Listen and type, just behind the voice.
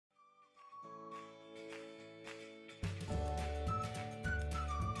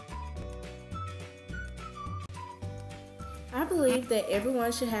I believe that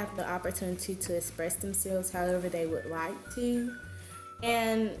everyone should have the opportunity to express themselves however they would like to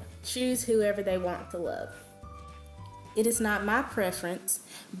and choose whoever they want to love. It is not my preference,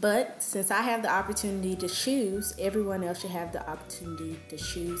 but since I have the opportunity to choose, everyone else should have the opportunity to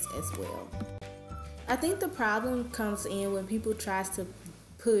choose as well. I think the problem comes in when people tries to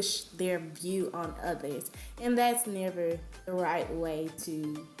push their view on others, and that's never the right way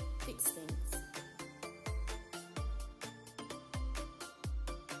to fix things.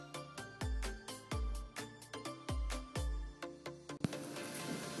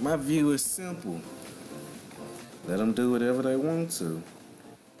 My view is simple. Let them do whatever they want to.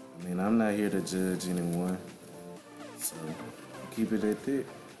 I mean, I'm not here to judge anyone, so keep it at that.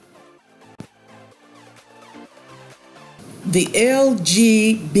 The LGBT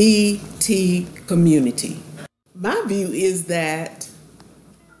community. My view is that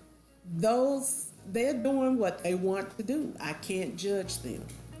they're doing what they want to do. I can't judge them.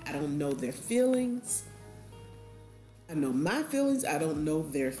 I don't know their feelings. I know my feelings. I don't know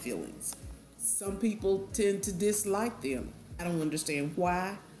their feelings. Some people tend to dislike them. I don't understand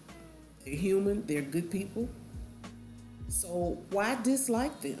why. They're human. They're good people. So why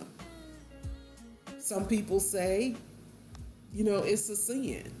dislike them? Some people say, it's a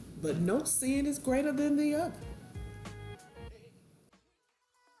sin, but no sin is greater than the other.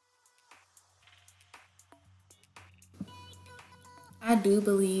 I do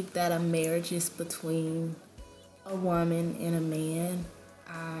believe that a marriage is between a woman and a man.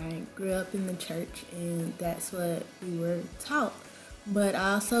 I grew up in the church and that's what we were taught. But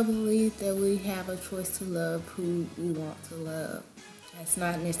I also believe that we have a choice to love who we want to love. That's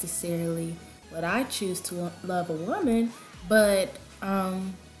not necessarily what I choose to love a woman, but no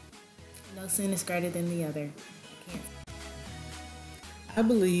sin is greater than the other. I can't. I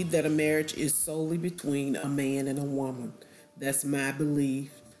believe that a marriage is solely between a man and a woman. That's my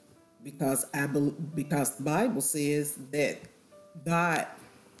belief because because the Bible says that God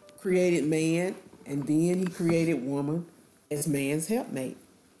created man and then he created woman as man's helpmate.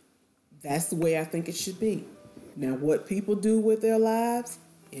 That's the way I think it should be. Now, what people do with their lives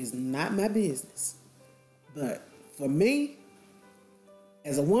is not my business. But for me,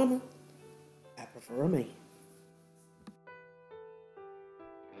 as a woman, I prefer a man.